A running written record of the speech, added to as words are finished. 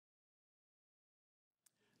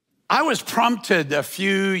I was prompted a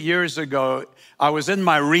few years ago. I was in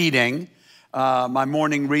my reading, my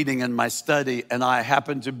morning reading in my study, and I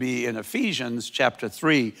happened to be in Ephesians chapter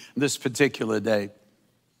 3 this particular day.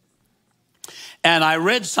 And I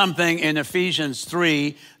read something in Ephesians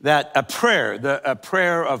 3 that a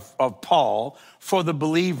prayer of Paul for the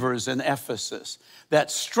believers in Ephesus that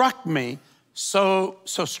struck me so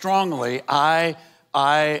strongly. I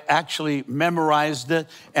actually memorized it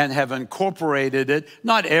and have incorporated it,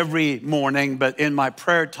 not every morning, but in my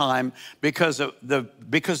prayer time because of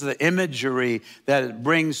the imagery that it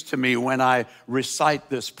brings to me when I recite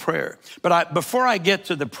this prayer. But before I get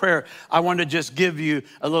to the prayer, I want to just give you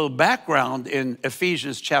a little background in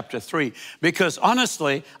Ephesians chapter 3, because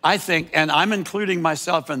honestly, I think, and I'm including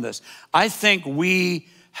myself in this, I think we,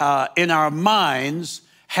 in our minds,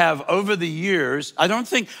 have over the years, I don't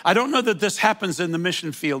know that this happens in the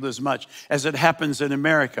mission field as much as it happens in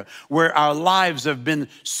America, where our lives have been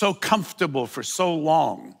so comfortable for so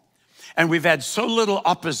long, and we've had so little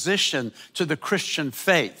opposition to the Christian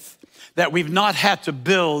faith that we've not had to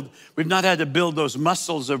build those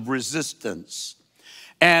muscles of resistance.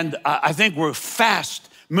 And I think we're fast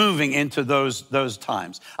moving into those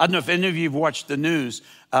times. I don't know if any of you have watched the news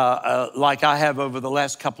like I have over the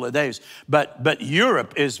last couple of days, but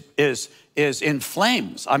Europe is in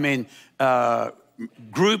flames. I mean,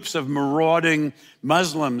 groups of marauding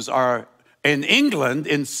Muslims are in England,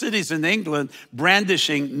 in cities in England,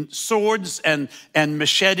 brandishing swords and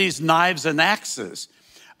machetes, knives and axes,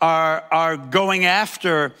 are going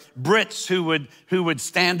after Brits who would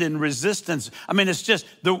stand in resistance. I mean, it's just,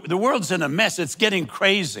 the world's in a mess. It's getting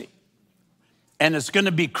crazy. And it's going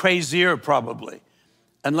to be crazier probably,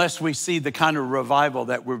 unless we see the kind of revival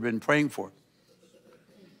that we've been praying for.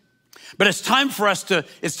 But it's time for us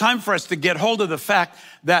to get hold of the fact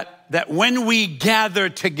that when we gather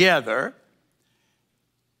together,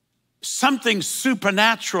 something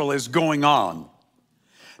supernatural is going on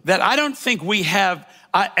that I don't think we have.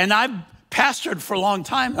 And I've pastored for a long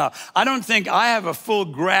time now. I don't think I have a full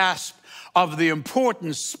grasp of the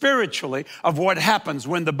importance spiritually of what happens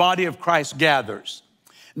when the body of Christ gathers.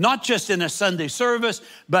 Not just in a Sunday service,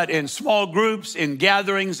 but in small groups, in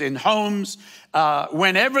gatherings, in homes.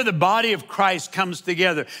 Whenever the body of Christ comes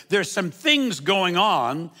together, there's some things going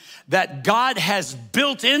on that God has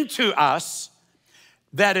built into us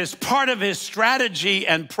that is part of his strategy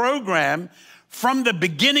and program from the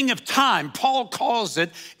beginning of time. Paul calls it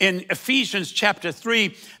in Ephesians chapter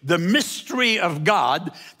 3, the mystery of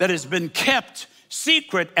God that has been kept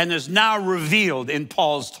secret and is now revealed in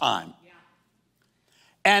Paul's time.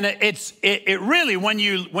 And it really, when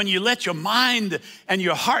you let your mind and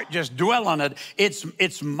your heart just dwell on it,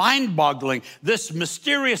 it's mind-boggling. This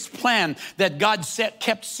mysterious plan that God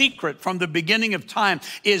kept secret from the beginning of time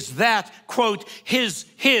is that, quote,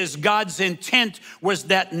 God's intent was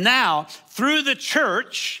that now through the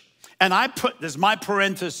church, and there's my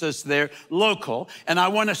parenthesis there, local, and I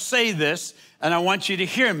want to say this, and I want you to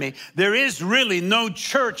hear me. There is really no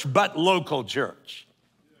church but local church.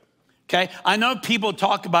 Okay, I know people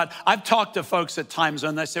talk about, I've talked to folks at times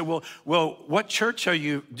and they say, well, what church do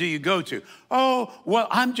you go to? Oh, well,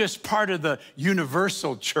 I'm just part of the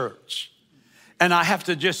universal church. And I have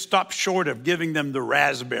to just stop short of giving them the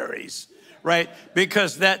raspberries, right?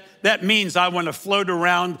 Because that means I want to float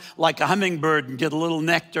around like a hummingbird and get a little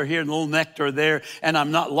nectar here and a little nectar there, and I'm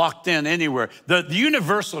not locked in anywhere. The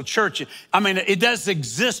universal church, I mean, it does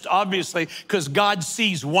exist, obviously, because God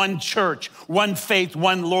sees one church, one faith,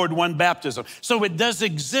 one Lord, one baptism. So it does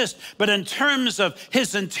exist. But in terms of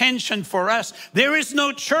his intention for us, there is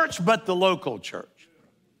no church but the local church.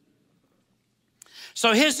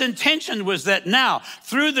 So his intention was that now,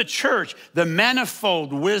 through the church, the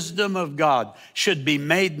manifold wisdom of God should be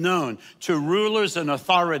made known to rulers and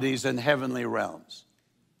authorities in heavenly realms.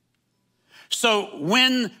 So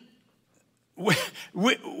when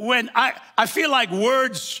I feel like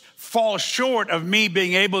words fall short of me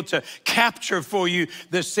being able to capture for you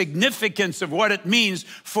the significance of what it means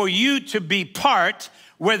for you to be part,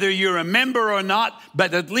 whether you're a member or not,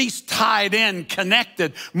 but at least tied in,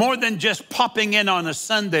 connected, more than just popping in on a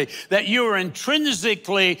Sunday, that you're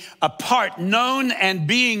intrinsically a part, known and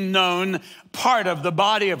being known, part of the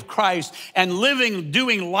body of Christ, and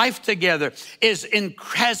doing life together has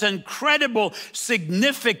incredible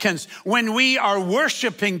significance when we are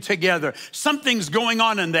worshiping together. Something's going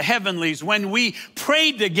on in the heavenlies. When we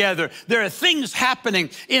pray together, there are things happening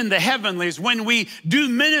in the heavenlies. When we do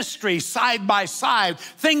ministry side by side,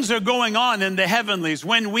 things are going on in the heavenlies,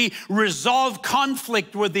 when we resolve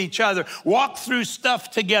conflict with each other, walk through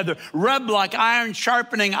stuff together, rub like iron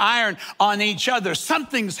sharpening iron on each other,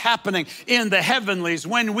 something's happening in the heavenlies.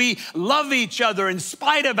 When we love each other in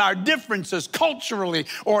spite of our differences culturally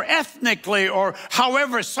or ethnically or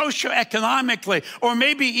however socioeconomically or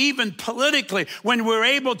maybe even politically, when we're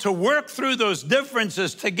able to work through those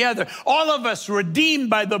differences together, all of us redeemed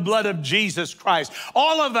by the blood of Jesus Christ,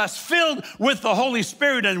 all of us filled with the Holy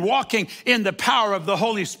Spirit and walking in the power of the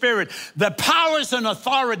Holy Spirit, the powers and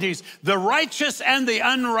authorities, the righteous and the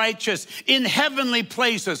unrighteous in heavenly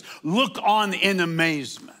places look on in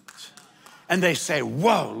amazement. And they say,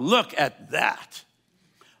 whoa, look at that.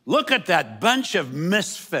 Look at that bunch of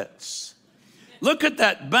misfits. Look at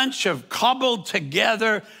that bunch of cobbled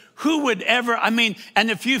together. Who would ever,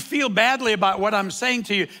 and if you feel badly about what I'm saying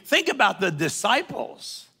to you, think about the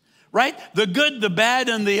disciples, right? The good, the bad,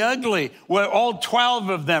 and the ugly were all 12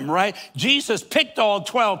 of them, right? Jesus picked all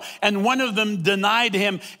 12, and one of them denied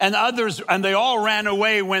him, and others, and they all ran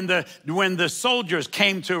away when the soldiers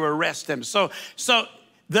came to arrest him. So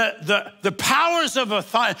the powers of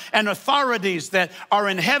and authorities that are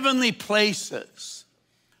in heavenly places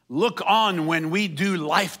look on when we do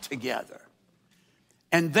life together.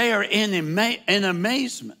 And they are in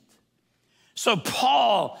amazement. So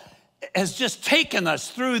Paul has just taken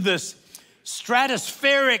us through this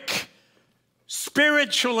stratospheric,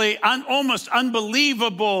 spiritually almost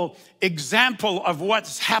unbelievable example of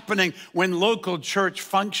what's happening when local church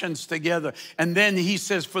functions together. And then he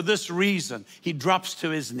says, for this reason, he drops to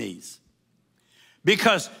his knees.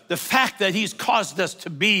 Because the fact that he's caused us to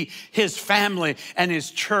be his family and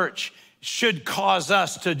his church should cause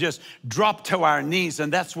us to just drop to our knees.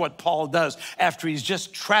 And that's what Paul does after he's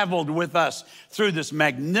just traveled with us through this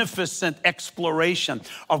magnificent exploration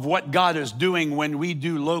of what God is doing when we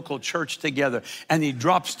do local church together. And he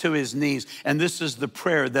drops to his knees. And this is the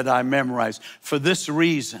prayer that I memorized. For this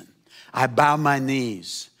reason, I bow my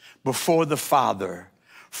knees before the Father,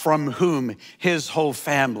 from whom his whole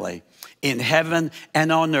family in heaven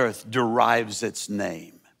and on earth derives its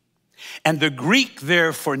name. And the Greek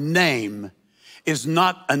there for name is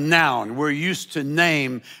not a noun. We're used to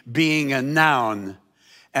name being a noun.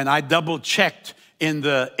 And I double checked in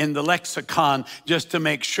the lexicon just to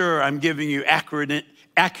make sure I'm giving you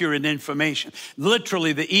accurate information.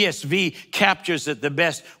 Literally, the ESV captures it the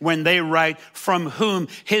best when they write, from whom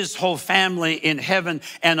his whole family in heaven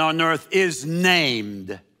and on earth is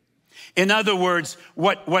named. In other words,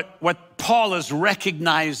 what Paul is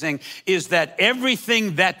recognizing is that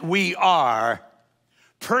everything that we are,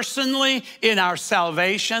 personally in our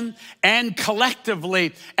salvation and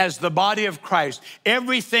collectively as the body of Christ,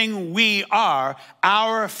 everything we are,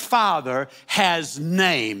 our Father has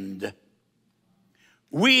named.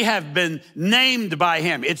 We have been named by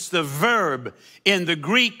him. It's the verb. In the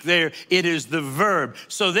Greek there, it is the verb.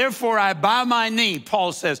 So therefore, I bow my knee,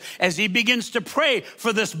 Paul says, as he begins to pray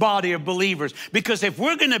for this body of believers. Because if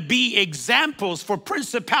we're going to be examples for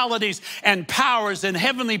principalities and powers in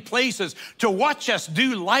heavenly places to watch us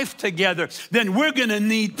do life together, then we're going to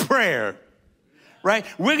need prayer. Right?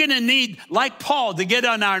 We're going to need, like Paul, to get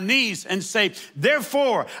on our knees and say,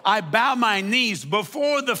 therefore, I bow my knees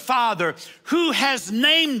before the Father who has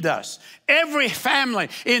named us. Every family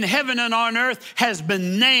in heaven and on earth has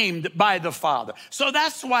been named by the Father. So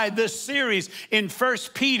that's why this series in 1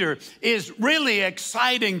 Peter is really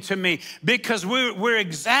exciting to me, because we're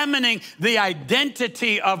examining the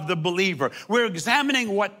identity of the believer. We're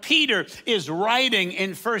examining what Peter is writing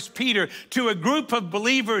in 1 Peter to a group of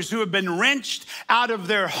believers who have been wrenched out of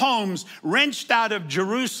their homes, wrenched out of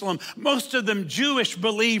Jerusalem, most of them Jewish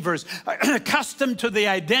believers, accustomed to the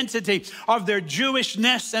identity of their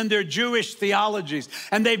Jewishness and their Jewish theologies.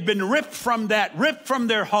 And they've been ripped from that, ripped from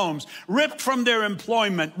their homes, ripped from their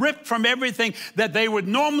employment, ripped from everything that they would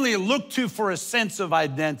normally look to for a sense of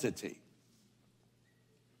identity.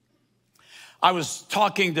 I was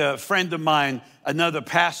talking to a friend of mine, another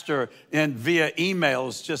pastor, and via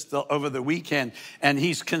emails just over the weekend, and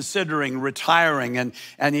he's considering retiring,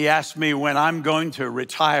 and he asked me when I'm going to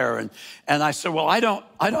retire, and I said, well, I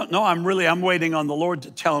don't know. I'm waiting on the Lord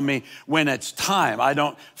to tell me when it's time. I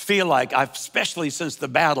don't feel like, especially since the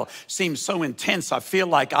battle seems so intense, I feel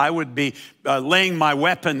like I would be laying my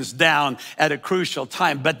weapons down at a crucial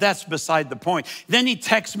time, but that's beside the point. Then he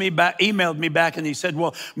emailed me back, and he said,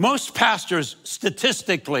 well, most pastors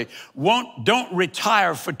statistically don't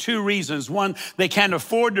retire for two reasons. One, they can't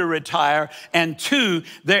afford to retire, and two,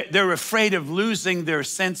 they're afraid of losing their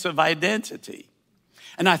sense of identity.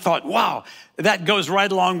 And I thought, wow, that goes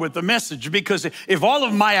right along with the message, because if all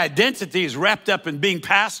of my identity is wrapped up in being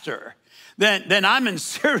pastor, then I'm in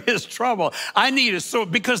serious trouble. I need a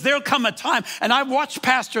sword, because there'll come a time, and I've watched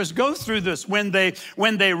pastors go through this when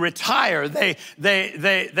they retire.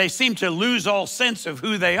 They seem to lose all sense of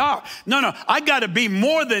who they are. No, I got to be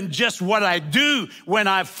more than just what I do when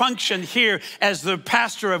I function here as the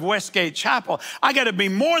pastor of Westgate Chapel. I got to be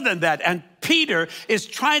more than that. And Peter is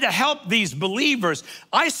trying to help these believers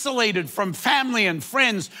isolated from family and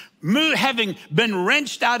friends, having been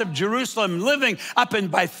wrenched out of Jerusalem, living up in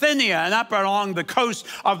Bithynia and up along the coast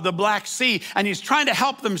of the Black Sea. And he's trying to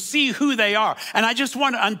help them see who they are. And I just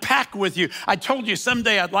want to unpack with you. I told you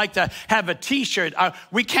someday I'd like to have a t-shirt.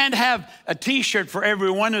 We can't have a t-shirt for every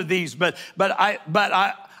one of these, but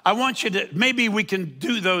I want you to, maybe we can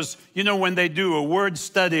do those, you know, when they do a word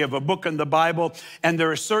study of a book in the Bible, and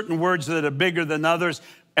there are certain words that are bigger than others,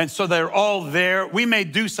 and so they're all there. We may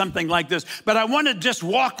do something like this, but I want to just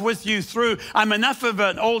walk with you through. I'm enough of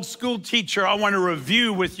an old school teacher. I want to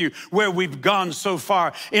review with you where we've gone so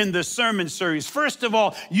far in the sermon series. First of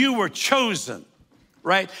all, you were chosen.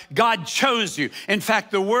 Right? God chose you. In fact,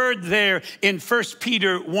 the word there in 1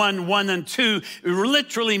 Peter 1 and 2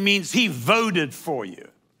 literally means he voted for you.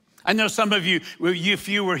 I know some of you, if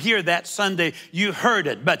you were here that Sunday, you heard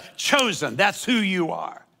it, but chosen, that's who you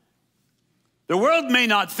are. The world may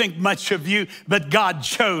not think much of you, but God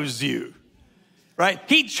chose you, right?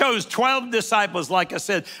 He chose 12 disciples, like I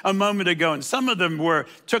said a moment ago, and some of them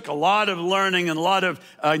took a lot of learning and a lot of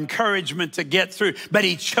encouragement to get through, but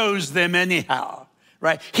he chose them anyhow.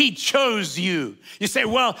 Right? He chose you. You say,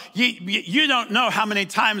 well, you don't know how many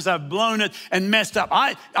times I've blown it and messed up.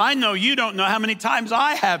 I know you don't know how many times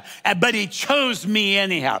I have, but he chose me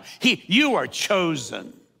anyhow. You are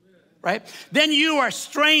chosen, right? Then you are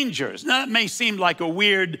strangers. Now, that may seem like a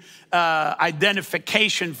weird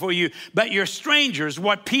identification for you, but you're strangers.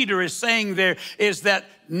 What Peter is saying there is that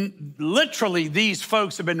literally these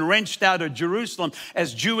folks have been wrenched out of Jerusalem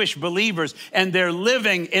as Jewish believers, and they're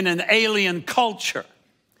living in an alien culture.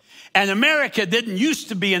 And America didn't used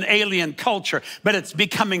to be an alien culture, but it's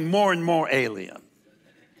becoming more and more alien.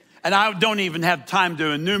 And I don't even have time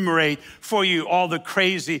to enumerate for you all the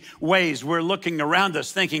crazy ways we're looking around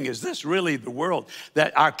us thinking, is this really the world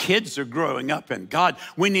that our kids are growing up in? God,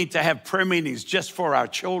 we need to have prayer meetings just for our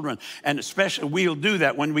children. And especially we'll do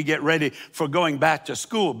that when we get ready for going back to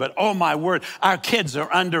school. But oh my word, our kids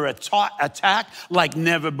are under attack like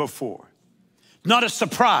never before. Not a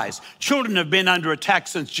surprise. Children have been under attack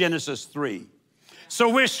since Genesis 3. So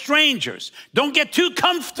we're strangers. Don't get too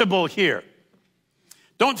comfortable here.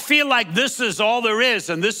 Don't feel like this is all there is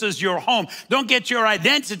and this is your home. Don't get your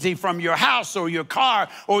identity from your house or your car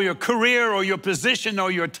or your career or your position or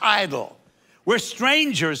your title. We're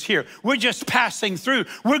strangers here. We're just passing through.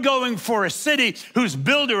 We're going for a city whose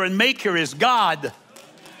builder and maker is God.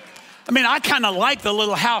 I mean, I kind of like the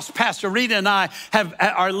little house Pastor Rita and I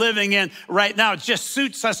are living in right now. It just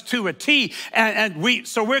suits us to a T. And we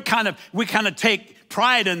kind of take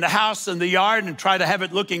pride in the house and the yard and try to have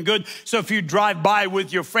it looking good. So if you drive by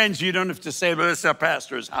with your friends, you don't have to say, well, it's our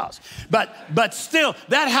pastor's house. But still,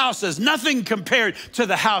 that house is nothing compared to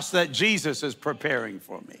the house that Jesus is preparing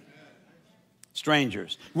for me.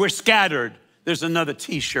 Strangers, we're scattered. There's another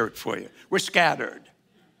t-shirt for you. We're scattered.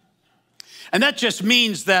 And that just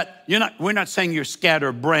means that we're not saying you're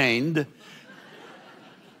scatterbrained.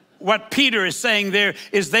 What Peter is saying there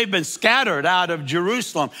is they've been scattered out of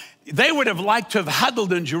Jerusalem. They would have liked to have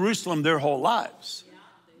huddled in Jerusalem their whole lives.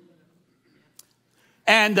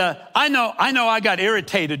 And I know I got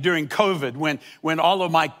irritated during COVID when all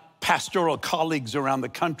of my pastoral colleagues around the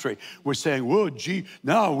country were saying, well, gee,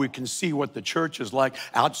 now we can see what the church is like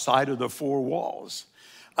outside of the four walls.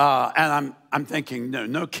 And I'm thinking,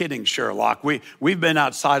 no kidding, Sherlock. We've been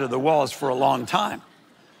outside of the walls for a long time.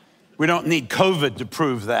 We don't need COVID to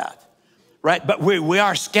prove that, right? But we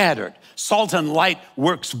are scattered. Salt and light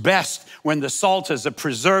works best when the salt is a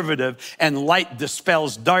preservative and light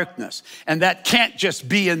dispels darkness. And that can't just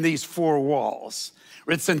be in these four walls.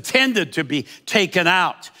 It's intended to be taken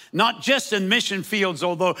out, not just in mission fields,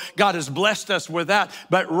 although God has blessed us with that,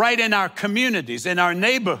 but right in our communities, in our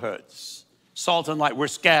neighborhoods. Salt and light, we're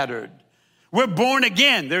scattered. We're born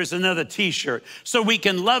again. There's another t-shirt. So we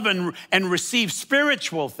can love and receive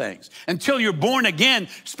spiritual things. Until you're born again,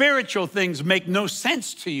 spiritual things make no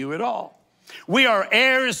sense to you at all. We are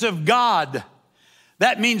heirs of God.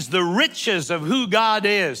 That means the riches of who God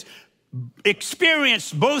is,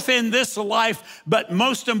 experienced both in this life, but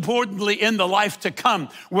most importantly in the life to come,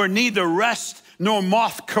 where neither rust nor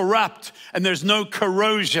moth corrupt, and there's no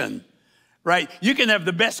corrosion. right? You can have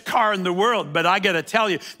the best car in the world, but I got to tell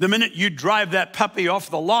you, the minute you drive that puppy off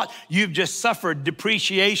the lot, you've just suffered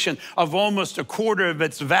depreciation of almost a quarter of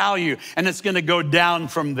its value, and it's going to go down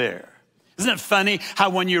from there. Isn't it funny how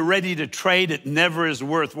when you're ready to trade, it never is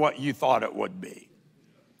worth what you thought it would be?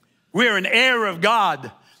 We're an heir of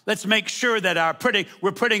God. Let's make sure that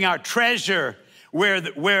we're putting our treasure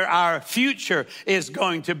where our future is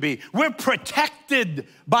going to be. We're protected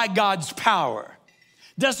by God's power.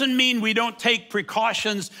 Doesn't mean we don't take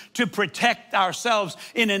precautions to protect ourselves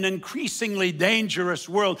in an increasingly dangerous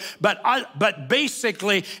world. But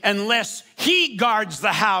basically, unless he guards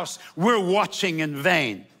the house, we're watching in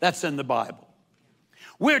vain. That's in the Bible.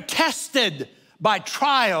 We're tested by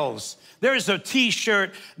trials. There's a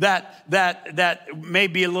t-shirt that may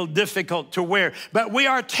be a little difficult to wear, but we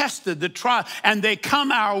are tested, the trial, and they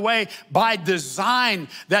come our way by design,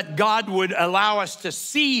 that God would allow us to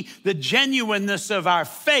see the genuineness of our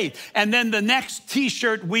faith. And then the next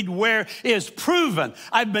t-shirt we'd wear is proven.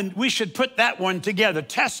 We should put that one together,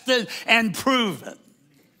 tested and proven.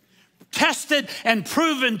 Tested and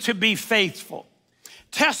proven to be faithful.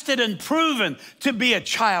 Tested and proven to be a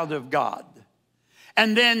child of God.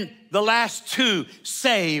 And then the last two,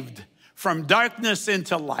 saved from darkness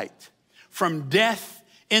into light, from death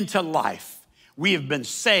into life. We have been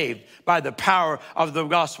saved by the power of the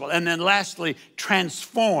gospel. And then lastly,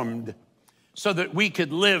 transformed so that we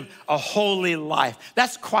could live a holy life.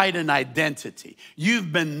 That's quite an identity.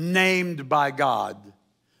 You've been named by God.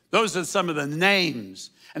 Those are some of the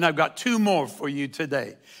names. And I've got two more for you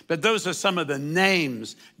today. But those are some of the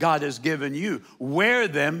names God has given you. Wear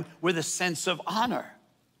them with a sense of honor.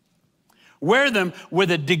 Wear them with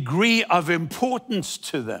a degree of importance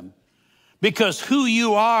to them. Because who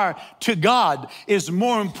you are to God is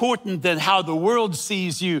more important than how the world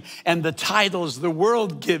sees you and the titles the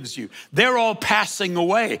world gives you. They're all passing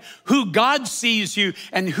away. Who God sees you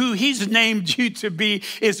and who he's named you to be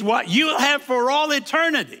is what you'll have for all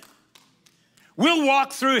eternity. We'll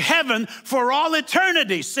walk through heaven for all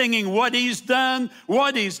eternity singing what he's done,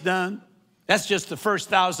 what he's done. That's just the first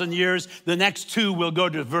 1,000 years. The next two will go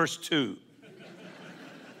to verse 2.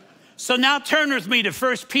 So now turn with me to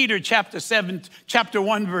 1 Peter chapter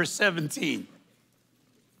 1, verse 17.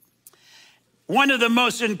 One of the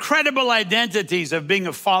most incredible identities of being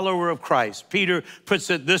a follower of Christ, Peter puts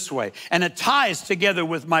it this way, and it ties together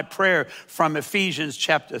with my prayer from Ephesians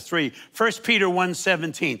chapter 3. 1 Peter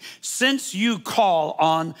 1:17, since you call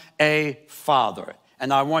on a father.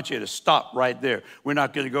 And I want you to stop right there. We're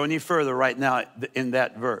not going to go any further right now in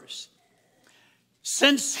that verse.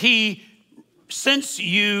 Since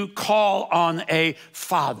you call on a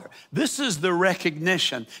father. This is the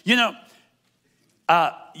recognition. You know,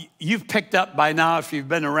 you've picked up by now, if you've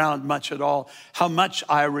been around much at all, how much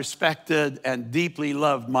I respected and deeply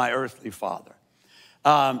loved my earthly father.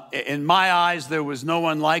 In my eyes, there was no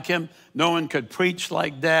one like him. No one could preach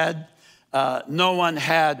like Dad. No one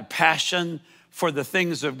had passion for the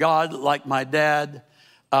things of God like my dad.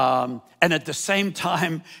 And at the same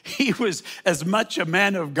time, he was as much a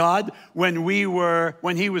man of God when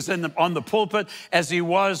he was on the pulpit as he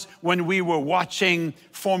was when we were watching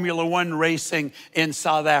Formula One racing in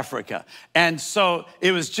South Africa. And so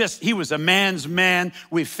it was just, he was a man's man.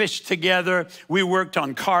 We fished together. We worked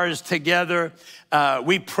on cars together.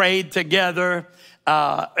 We prayed together.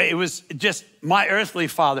 It was just my earthly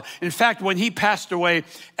father. In fact, when he passed away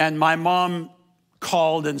and my mom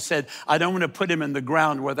called and said, I don't want to put him in the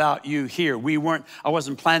ground without you here. I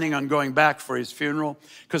wasn't planning on going back for his funeral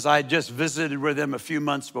because I had just visited with him a few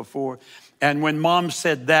months before. And when Mom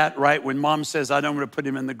said that, right, when Mom says, I don't want to put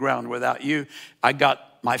him in the ground without you,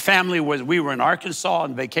 my family we were in Arkansas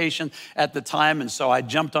on vacation at the time. And so I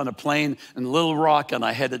jumped on a plane in Little Rock and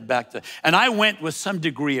I headed back and I went with some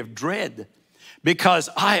degree of dread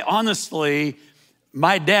because my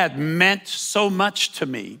dad meant so much to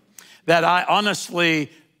me that I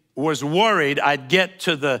honestly was worried I'd get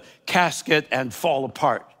to the casket and fall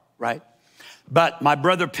apart, right? But my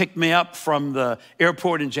brother picked me up from the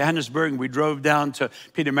airport in Johannesburg, and we drove down to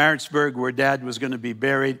Pietermaritzburg, where Dad was going to be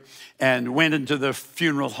buried, and went into the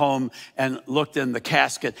funeral home and looked in the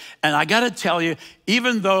casket. And I got to tell you,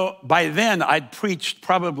 even though by then I'd preached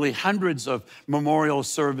probably hundreds of memorial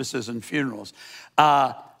services and funerals,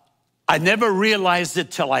 I never realized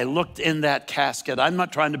it till I looked in that casket. I'm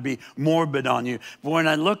not trying to be morbid on you, but when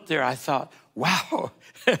I looked there, I thought, wow,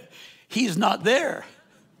 he's not there.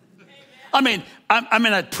 I mean,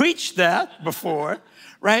 I'd preached that before,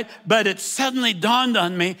 right? But it suddenly dawned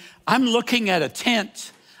on me, I'm looking at a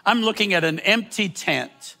tent. I'm looking at an empty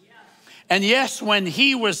tent. And yes, when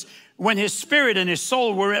his spirit and his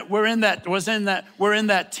soul were in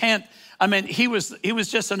that tent, I mean, he was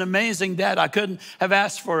just an amazing dad. I couldn't have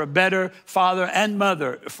asked for a better father and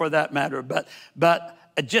mother for that matter. But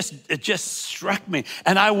it just struck me.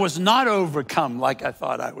 And I was not overcome like I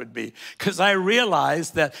thought I would be, because I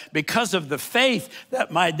realized that because of the faith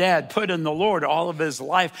that my dad put in the Lord all of his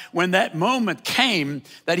life, when that moment came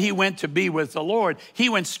that he went to be with the Lord, he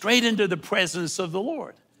went straight into the presence of the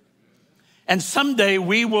Lord. And someday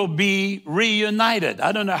we will be reunited.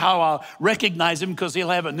 I don't know how I'll recognize him because he'll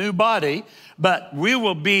have a new body, but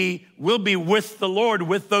we'll be with the Lord,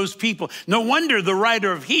 with those people. No wonder the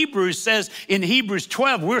writer of Hebrews says in Hebrews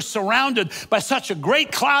 12, we're surrounded by such a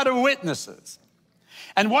great cloud of witnesses.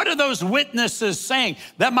 And what are those witnesses saying?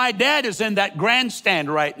 That my dad is in that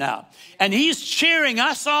grandstand right now, and he's cheering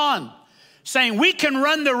us on, saying we can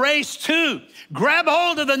run the race too. Grab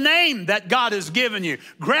hold of the name that God has given you.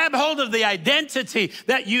 Grab hold of the identity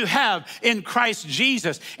that you have in Christ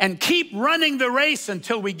Jesus, and keep running the race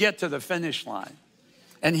until we get to the finish line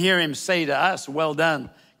and hear him say to us, well done,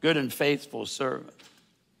 good and faithful servant.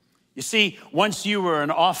 You see, once you were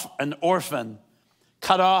an orphan,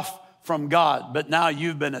 cut off from God, but now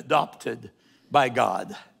you've been adopted by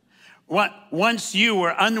God. Once you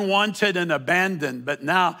were unwanted and abandoned, but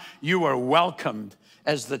now you are welcomed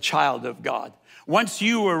as the child of God. Once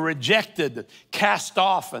you were rejected, cast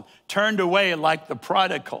off, and turned away like the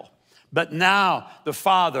prodigal, but now the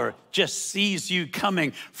Father just sees you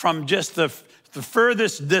coming from just the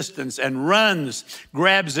furthest distance and runs,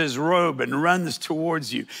 grabs his robe and runs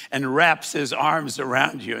towards you and wraps his arms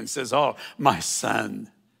around you and says, oh, my son,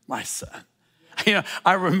 my son. You know,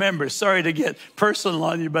 I remember, sorry to get personal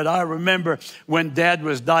on you, but I remember when Dad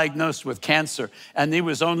was diagnosed with cancer, and he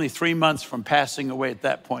was only 3 months from passing away at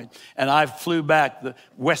that point. And I flew back,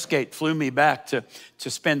 Westgate flew me back to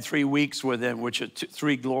spend 3 weeks with him, which are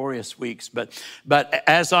 3 glorious weeks. But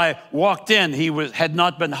as I walked in, he had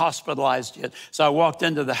not been hospitalized yet. So I walked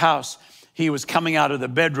into the house. He was coming out of the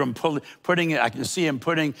bedroom, I can see him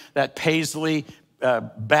putting that paisley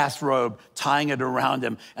bathrobe, tying it around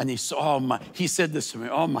him. And he said this to me,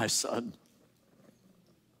 oh, my son.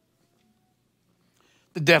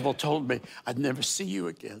 The devil told me I'd never see you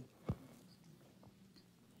again.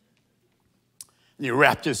 And he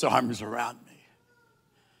wrapped his arms around me.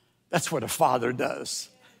 That's what a father does.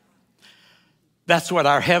 That's what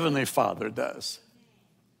our Heavenly Father does.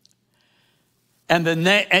 And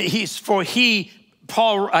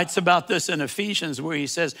Paul writes about this in Ephesians, where he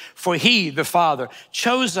says, for he, the Father,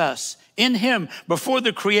 chose us in him before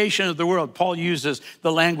the creation of the world. Paul uses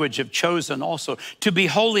the language of chosen also, to be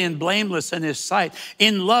holy and blameless in his sight.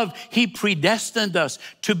 In love, he predestined us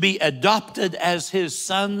to be adopted as his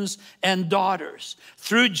sons and daughters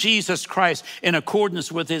through Jesus Christ in accordance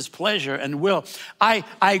with his pleasure and will.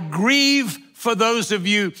 I grieve for those of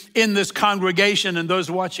you in this congregation and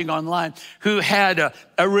those watching online who had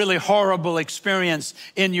a really horrible experience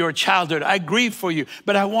in your childhood. I grieve for you,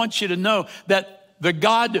 but I want you to know that the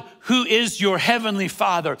God who is your Heavenly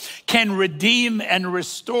Father can redeem and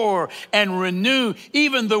restore and renew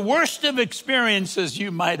even the worst of experiences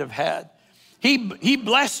you might have had. He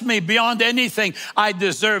blessed me beyond anything I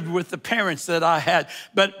deserved with the parents that I had.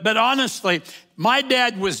 But honestly, my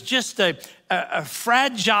dad was just a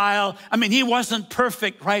fragile, he wasn't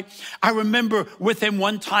perfect, right? I remember with him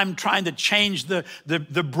one time trying to change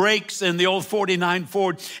the brakes in the old 49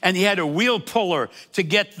 Ford, and he had a wheel puller to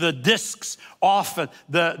get the discs off,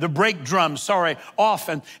 the brake drum, off,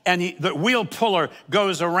 and the wheel puller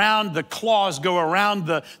goes around, the claws go around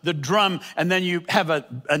the drum, and then you have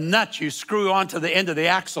a nut you screw onto the end of the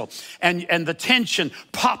axle, and the tension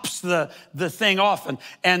pops the thing off,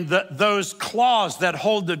 and those claws that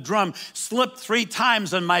hold the drum slipped 3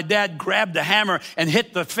 times, and my dad grabbed a hammer and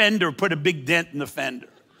hit the fender, put a big dent in the fender.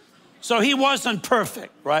 So he wasn't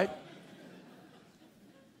perfect, right?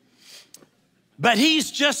 But he's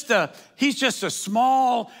just a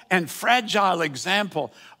small and fragile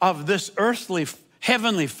example of this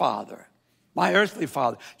heavenly Father, my earthly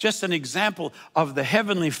Father, just an example of the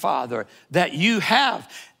Heavenly Father that you have.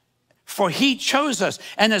 For he chose us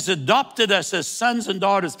and has adopted us as sons and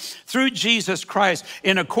daughters through Jesus Christ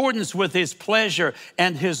in accordance with his pleasure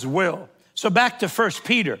and his will. So back to 1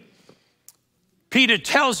 Peter. Peter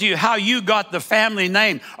tells you how you got the family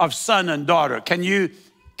name of son and daughter.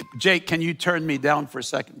 Jake, can you turn me down for a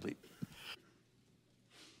second, please?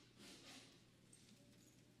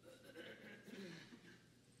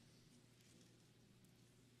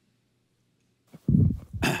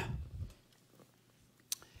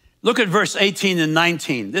 Look at verse 18 and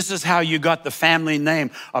 19. This is how you got the family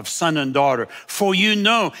name of son and daughter. For you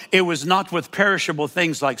know it was not with perishable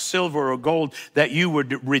things like silver or gold that you were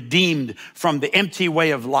redeemed from the empty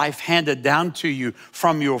way of life handed down to you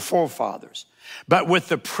from your forefathers, but with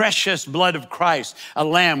the precious blood of Christ, a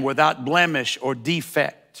lamb without blemish or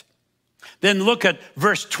defect. Then look at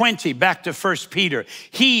verse 20, back to 1 Peter.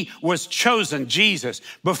 He was chosen, Jesus,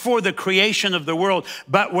 before the creation of the world,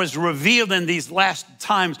 but was revealed in these last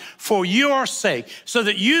times for your sake, so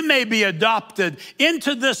that you may be adopted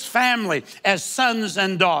into this family as sons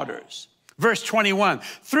and daughters. Verse 21,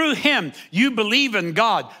 through him you believe in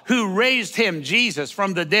God who raised him, Jesus,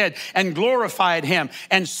 from the dead and glorified him.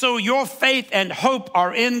 And so your faith and hope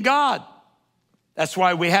are in God. That's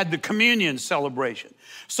why we had the communion celebration.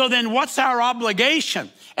 So then what's our obligation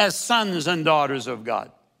as sons and daughters of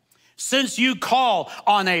God? Since you call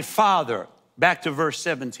on a Father, back to verse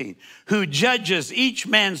 17, who judges each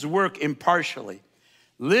man's work impartially,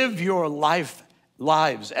 live your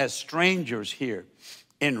lives as strangers here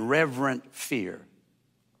in reverent fear.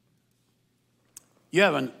 You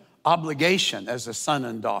have an obligation as a son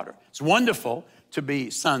and daughter. It's wonderful to be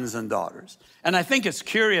sons and daughters. And I think it's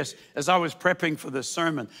curious, as I was prepping for this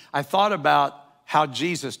sermon, I thought about how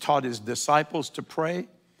Jesus taught his disciples to pray.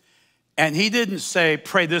 And he didn't say,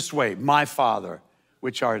 pray this way, my Father,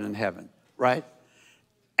 which art in heaven, right?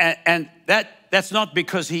 And that's not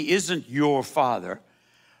because he isn't your Father,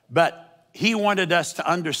 but he wanted us to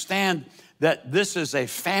understand that this is a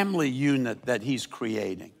family unit that he's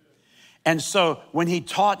creating. And so when he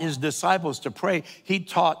taught his disciples to pray, he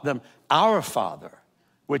taught them, our Father,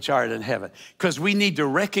 which art in heaven. Because we need to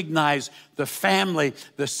recognize the family,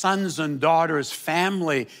 the sons and daughters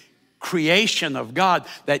family creation of God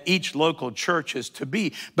that each local church is to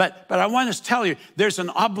be. But I want to tell you, there's an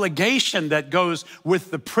obligation that goes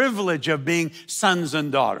with the privilege of being sons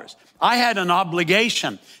and daughters. I had an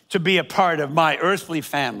obligation to be a part of my earthly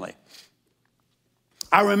family.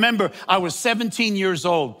 I remember I was 17 years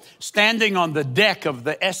old, standing on the deck of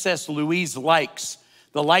the SS Louise Likes.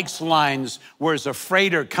 The Likes Lines was a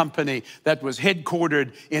freighter company that was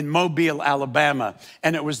headquartered in Mobile, Alabama.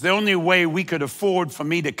 And it was the only way we could afford for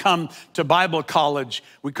me to come to Bible college.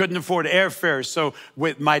 We couldn't afford airfare. So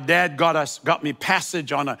my dad got me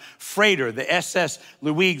passage on a freighter, the SS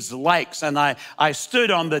Louise Likes. And I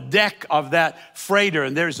stood on the deck of that freighter.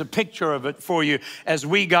 And there's a picture of it for you as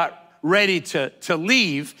we got ready to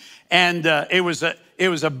leave. And it was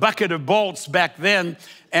a bucket of bolts back then.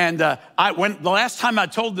 And the last time I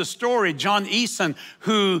told the story, John Eason,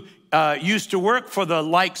 who used to work for the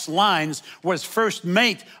Likes Lines, was first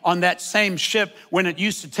mate on that same ship when it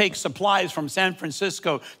used to take supplies from San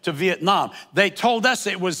Francisco to Vietnam. They told us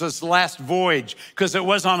it was his last voyage because it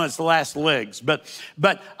was on its last legs.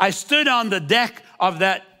 But I stood on the deck of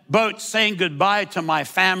that boat saying goodbye to my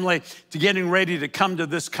family, to getting ready to come to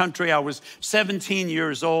this country. I was 17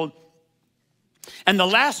 years old. And the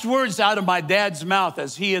last words out of my dad's mouth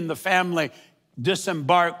as he and the family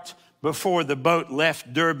disembarked before the boat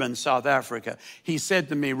left Durban, South Africa, he said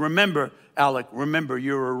to me, remember, Alec, remember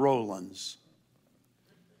you're a Rowlands.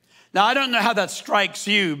 Now, I don't know how that strikes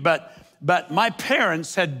you, but my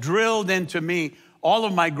parents had drilled into me all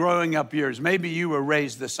of my growing up years. Maybe you were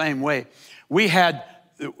raised the same way. We had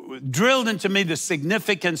drilled into me the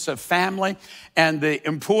significance of family and the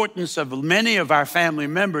importance of many of our family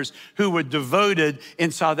members who were devoted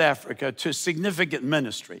in South Africa to significant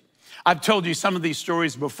ministry. I've told you some of these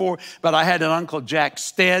stories before, but I had an Uncle Jack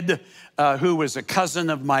Stead, who was a cousin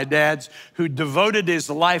of my dad's, who devoted his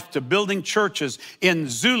life to building churches in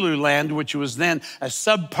Zululand, which was then a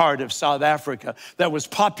subpart of South Africa that was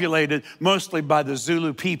populated mostly by the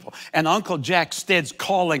Zulu people. And Uncle Jack Stead's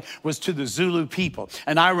calling was to the Zulu people.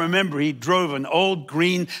 And I remember he drove an old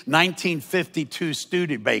green 1952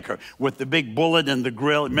 Studebaker with the big bullet and the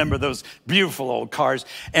grill. Remember those beautiful old cars?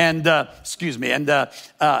 And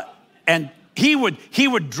he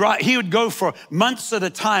would go for months at a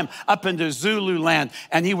time up into Zululand,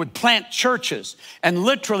 and he would plant churches and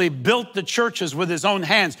literally built the churches with his own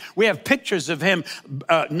hands. We have pictures of him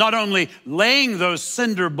not only laying those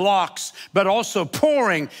cinder blocks, but also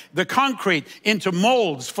pouring the concrete into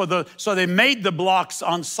molds so they made the blocks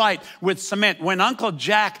on site with cement. When Uncle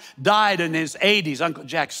Jack died in his 80s, Uncle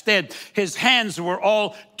Jack Stead, his hands were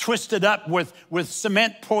all twisted up with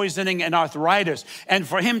cement poisoning and arthritis. And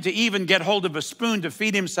for him to even get hold hold of a spoon to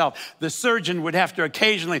feed himself. The surgeon would have to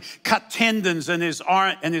occasionally cut tendons in his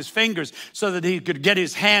arm and his fingers so that he could get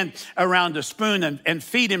his hand around a spoon and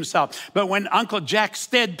feed himself. But when Uncle Jack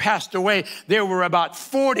Stead passed away, there were about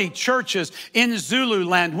 40 churches in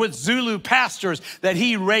Zululand with Zulu pastors that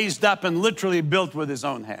he raised up and literally built with his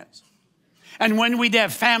own hands. And when we'd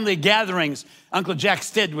have family gatherings, Uncle Jack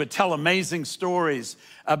Stead would tell amazing stories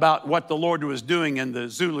about what the Lord was doing in the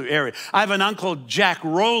Zulu area. I have an Uncle Jack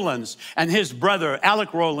Rowlands and his brother,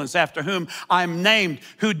 Alec Rowlands, after whom I'm named,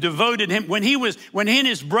 who devoted him. When he and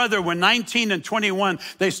his brother were 19 and 21,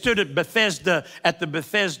 they stood at the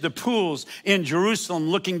Bethesda pools in Jerusalem,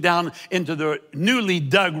 looking down into the newly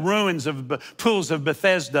dug ruins of pools of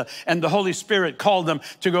Bethesda. And the Holy Spirit called them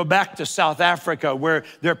to go back to South Africa where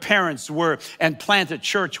their parents were and plant a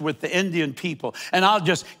church with the Indian people. And I'll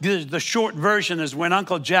just, the short version is when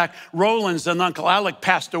Uncle Jack Rowlands and Uncle Alec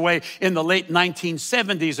passed away in the late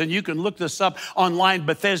 1970s, and you can look this up online.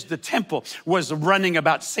 Bethesda Temple was running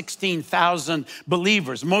about 16,000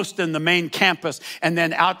 believers, most in the main campus, and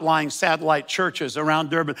then outlying satellite churches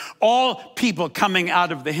around Durban. All people coming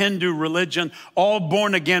out of the Hindu religion, all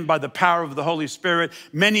born again by the power of the Holy Spirit,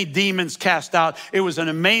 many demons cast out. It was an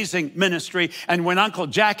amazing ministry. And when Uncle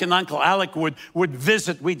Jack and Uncle Alec would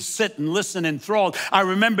visit, we'd sit and listen enthralled. I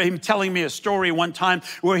remember him telling me a story one time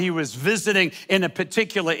where he was visiting in a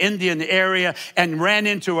particular Indian area and ran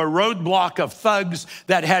into a roadblock of thugs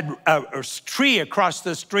that had a tree across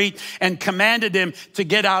the street and commanded him to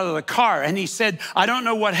get out of the car. And he said, I don't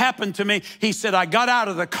know what happened to me. He said, I got out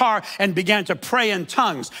of the car and began to pray in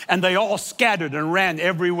tongues, and they all scattered and ran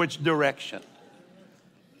every which direction.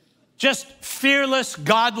 Just fearless,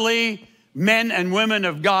 godly men and women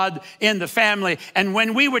of God in the family. And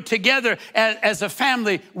when we were together as a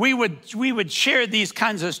family, we would share these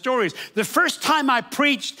kinds of stories. The first time I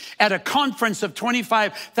preached at a conference of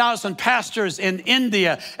 25,000 pastors in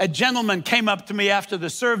India, a gentleman came up to me after the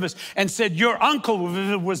service and said, your uncle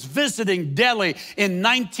was visiting Delhi in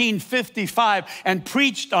 1955 and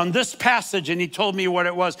preached on this passage, and he told me what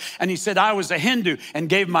it was. And he said, I was a Hindu and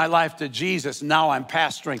gave my life to Jesus. Now I'm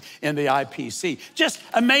pastoring in the IPC. Just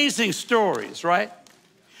amazing stories. Right?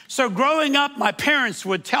 So growing up, my parents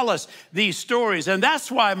would tell us these stories, and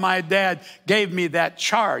that's why my dad gave me that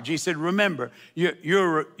charge. He said, remember,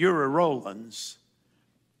 you're a Rowlands.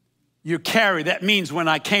 You carry, that means when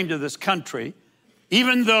I came to this country,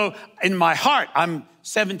 even though in my heart, I'm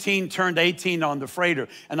 17, turned 18 on the freighter,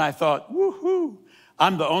 and I thought, woohoo,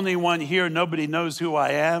 I'm the only one here, nobody knows who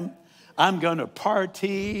I am. I'm gonna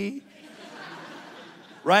party,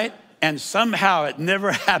 right? And somehow it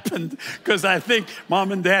never happened because I think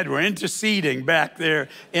mom and dad were interceding back there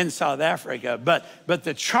in South Africa. But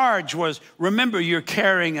the charge was, remember, you're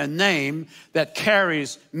carrying a name that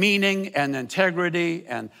carries meaning and integrity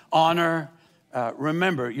and honor.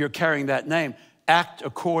 Remember, you're carrying that name. Act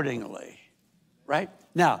accordingly, right?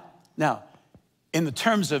 Now, in the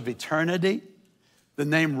terms of eternity, the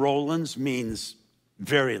name Rowlands means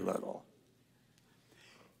very little.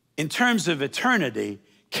 In terms of eternity,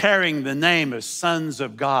 carrying the name of sons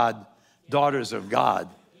of God, daughters of God.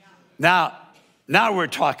 Now we're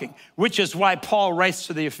talking, which is why Paul writes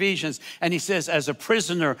to the Ephesians and he says, as a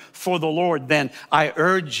prisoner for the Lord, then I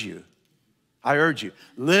urge you,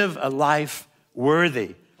 live a life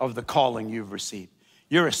worthy of the calling you've received.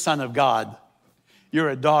 You're a son of God.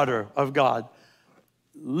 You're a daughter of God.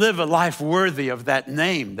 Live a life worthy of that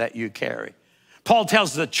name that you carry. Paul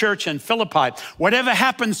tells the church in Philippi, whatever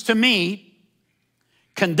happens to me,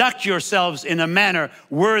 conduct yourselves in a manner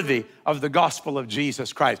worthy of the gospel of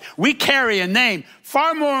Jesus Christ. We carry a name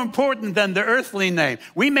far more important than the earthly name.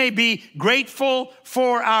 We may be grateful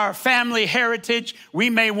for our family heritage. We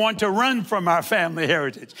may want to run from our family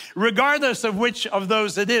heritage. Regardless of which of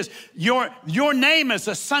those it is, your name as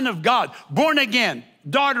a son of God, born again,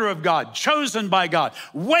 daughter of God, chosen by God,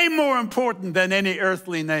 way more important than any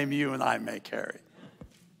earthly name you and I may carry.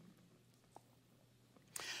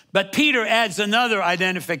 But Peter adds another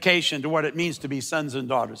identification to what it means to be sons and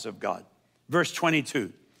daughters of God. Verse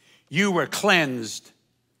 22, you were cleansed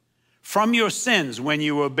from your sins when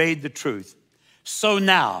you obeyed the truth. So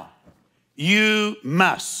now you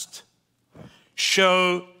must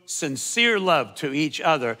show sincere love to each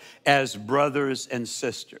other as brothers and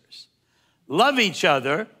sisters. Love each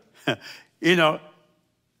other. You know,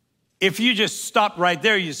 if you just stop right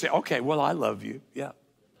there, you say, okay, well, I love you. Yeah.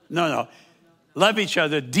 No. Love each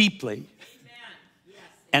other deeply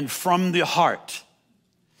and from the heart.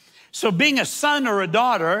 So being a son or a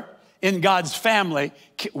daughter in God's family,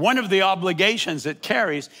 one of the obligations it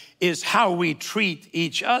carries is how we treat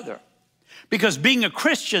each other. Because being a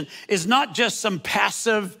Christian is not just some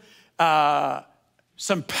passive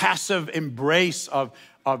some passive embrace of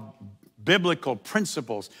biblical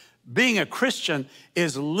principles. Being a Christian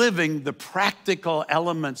is living the practical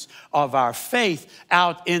elements of our faith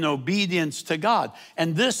out in obedience to God.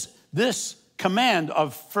 And this command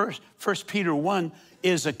of 1 Peter 1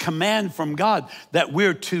 is a command from God that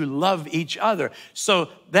we're to love each other. So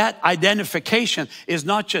that identification is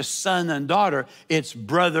not just son and daughter, it's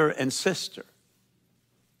brother and sister.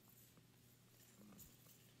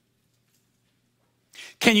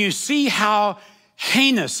 Can you see how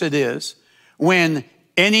heinous it is when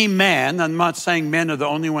any man, I'm not saying men are the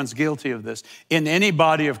only ones guilty of this, in any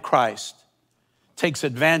body of Christ takes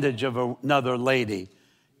advantage of another lady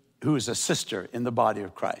who is a sister in the body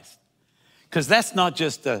of Christ? Because that's not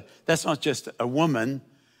just a woman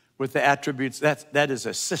with the attributes, that is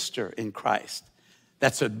a sister in Christ.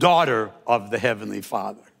 That's a daughter of the Heavenly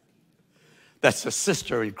Father. That's a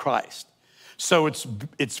sister in Christ. So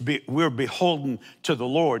we're beholden to the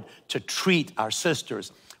Lord to treat our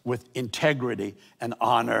sisters with integrity and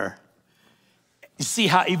honor. You see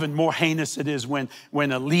how even more heinous it is when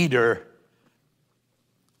a leader,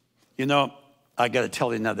 I got to tell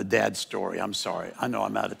you another dad story. I'm sorry. I know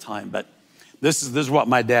I'm out of time, but this is what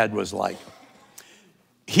my dad was like.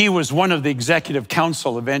 He was one of the executive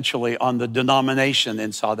council eventually on the denomination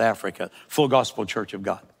in South Africa, Full Gospel Church of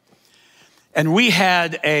God. And we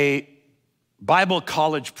had a Bible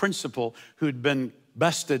college principal who'd been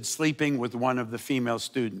busted sleeping with one of the female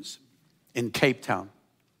students in Cape Town.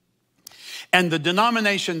 And the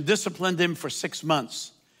denomination disciplined him for 6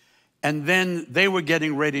 months. And then they were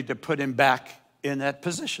getting ready to put him back in that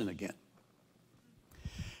position again.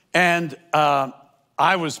 And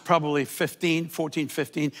I was probably 14,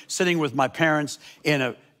 15, sitting with my parents in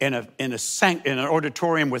an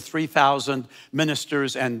auditorium with 3,000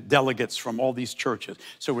 ministers and delegates from all these churches.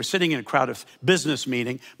 So we're sitting in a crowd of business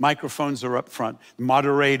meeting. Microphones are up front.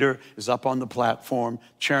 Moderator is up on the platform.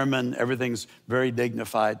 Chairman, everything's very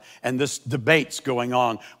dignified. And this debate's going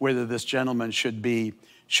on whether this gentleman should be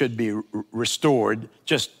restored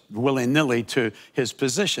just willy-nilly to his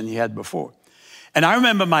position he had before. And I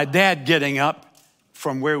remember my dad getting up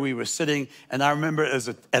from where we were sitting, and I remember as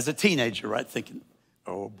a teenager, right, thinking,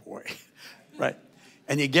 oh boy, right?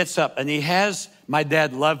 And he gets up, and my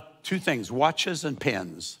dad loved two things, watches and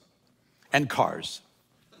pens, and cars,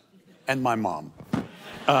 and my mom.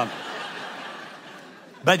 But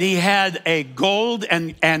he had a gold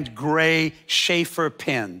and gray Schaefer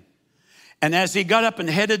pen. And as he got up and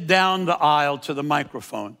headed down the aisle to the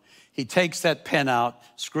microphone, he takes that pen out,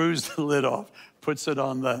 screws the lid off, puts it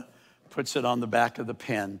on the back of the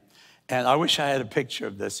pen. And I wish I had a picture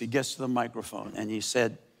of this. He gets to the microphone and he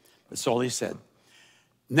said, that's all he said,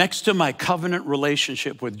 next to my covenant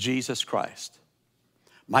relationship with Jesus Christ,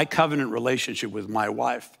 my covenant relationship with my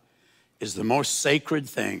wife is the most sacred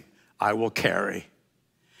thing I will carry.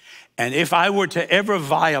 And if I were to ever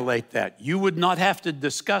violate that, you would not have to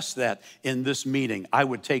discuss that in this meeting. I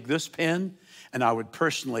would take this pen and I would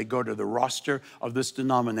personally go to the roster of this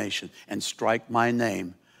denomination and strike my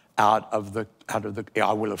name out of the,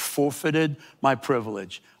 I will have forfeited my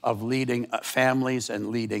privilege of leading families and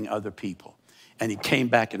leading other people. And he came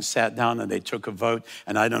back and sat down and they took a vote.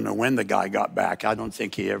 And I don't know when the guy got back. I don't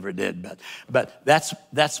think he ever did, but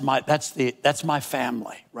that's my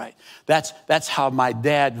family, right? That's how my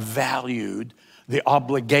dad valued the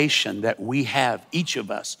obligation that we have, each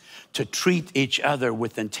of us, to treat each other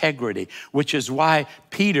with integrity, which is why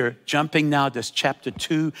Peter, jumping now to chapter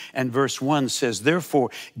 2 and verse 1, says, therefore,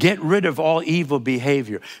 get rid of all evil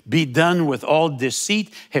behavior. Be done with all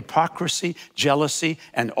deceit, hypocrisy, jealousy,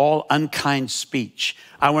 and all unkind speech.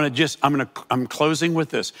 I'm closing with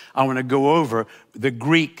this. I want to go over the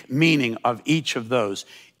Greek meaning of each of those.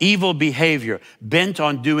 Evil behavior, bent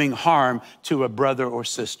on doing harm to a brother or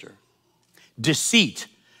sister. Deceit,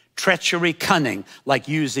 treachery, cunning, like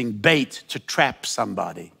using bait to trap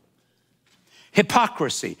somebody.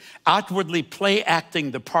 Hypocrisy, outwardly play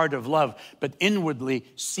acting the part of love, but inwardly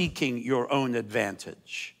seeking your own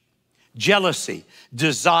advantage. Jealousy,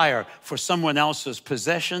 desire for someone else's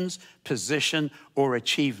possessions, position, or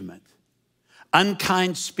achievement.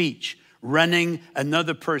 Unkind speech, running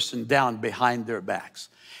another person down behind their backs.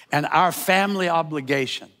 And our family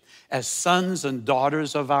obligation as sons and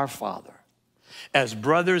daughters of our Father, as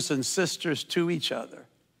brothers and sisters to each other,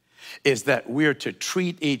 is that we're to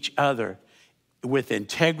treat each other with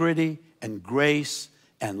integrity and grace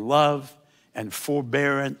and love and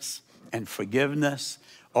forbearance and forgiveness.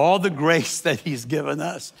 All the grace that he's given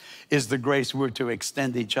us is the grace we're to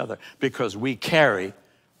extend each other, because we carry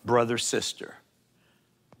brother, sister,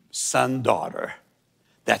 son, daughter.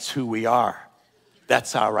 That's who we are.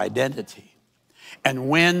 That's our identity. And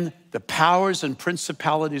when the powers and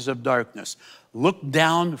principalities of darkness look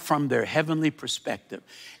down from their heavenly perspective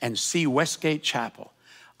and see Westgate Chapel,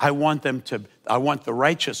 I want the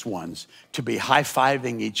righteous ones to be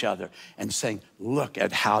high-fiving each other and saying, look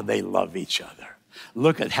at how they love each other.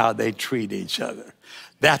 Look at how they treat each other.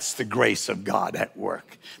 That's the grace of God at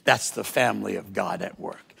work. That's the family of God at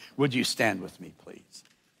work. Would you stand with me, please?